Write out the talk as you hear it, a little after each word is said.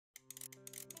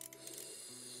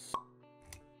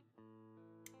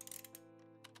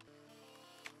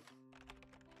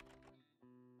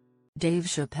Dave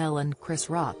Chappelle and Chris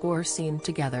Rock were seen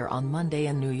together on Monday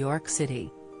in New York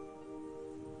City.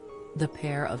 The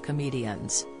pair of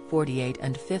comedians, 48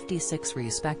 and 56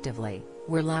 respectively,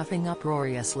 were laughing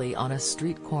uproariously on a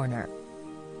street corner.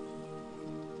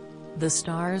 The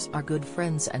stars are good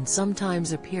friends and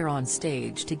sometimes appear on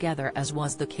stage together, as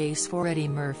was the case for Eddie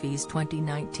Murphy's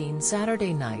 2019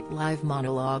 Saturday Night Live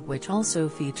monologue, which also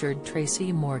featured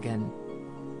Tracy Morgan.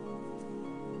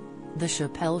 The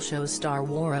Chappelle Show star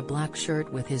wore a black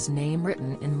shirt with his name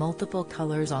written in multiple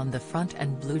colors on the front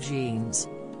and blue jeans.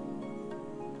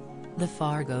 The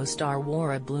Fargo star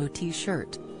wore a blue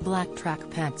t-shirt, black track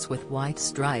pants with white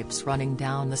stripes running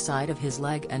down the side of his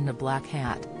leg and a black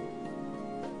hat.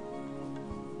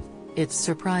 It's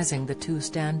surprising the two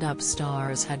stand-up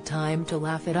stars had time to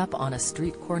laugh it up on a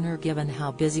street corner given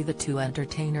how busy the two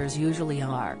entertainers usually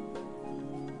are.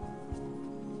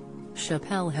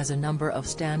 Chappelle has a number of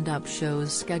stand-up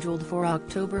shows scheduled for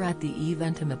October at the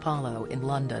Eventim Apollo in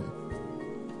London.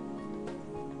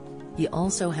 He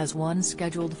also has one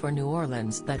scheduled for New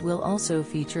Orleans that will also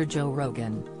feature Joe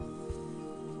Rogan.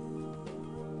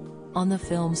 On the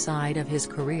film side of his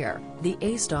career, the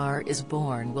A Star Is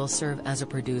Born will serve as a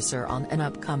producer on an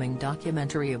upcoming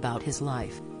documentary about his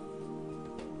life.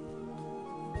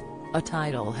 A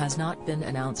title has not been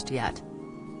announced yet.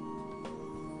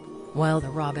 While the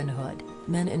Robin Hood,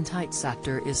 Men in Tights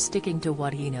actor is sticking to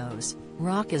what he knows,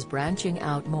 Rock is branching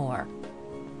out more.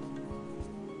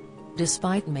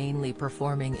 Despite mainly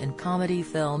performing in comedy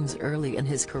films early in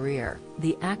his career,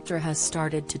 the actor has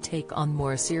started to take on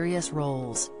more serious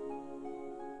roles.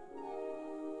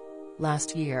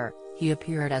 Last year, he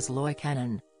appeared as Loy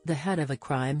Cannon, the head of a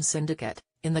crime syndicate,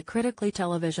 in the critically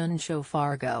television show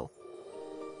Fargo.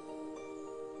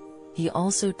 He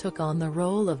also took on the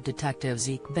role of Detective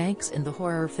Zeke Banks in the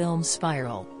horror film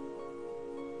Spiral.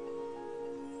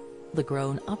 The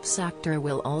grown-ups actor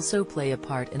will also play a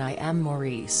part in I Am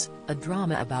Maurice, a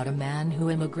drama about a man who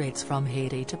immigrates from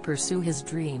Haiti to pursue his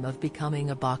dream of becoming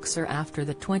a boxer after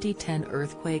the 2010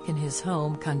 earthquake in his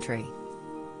home country.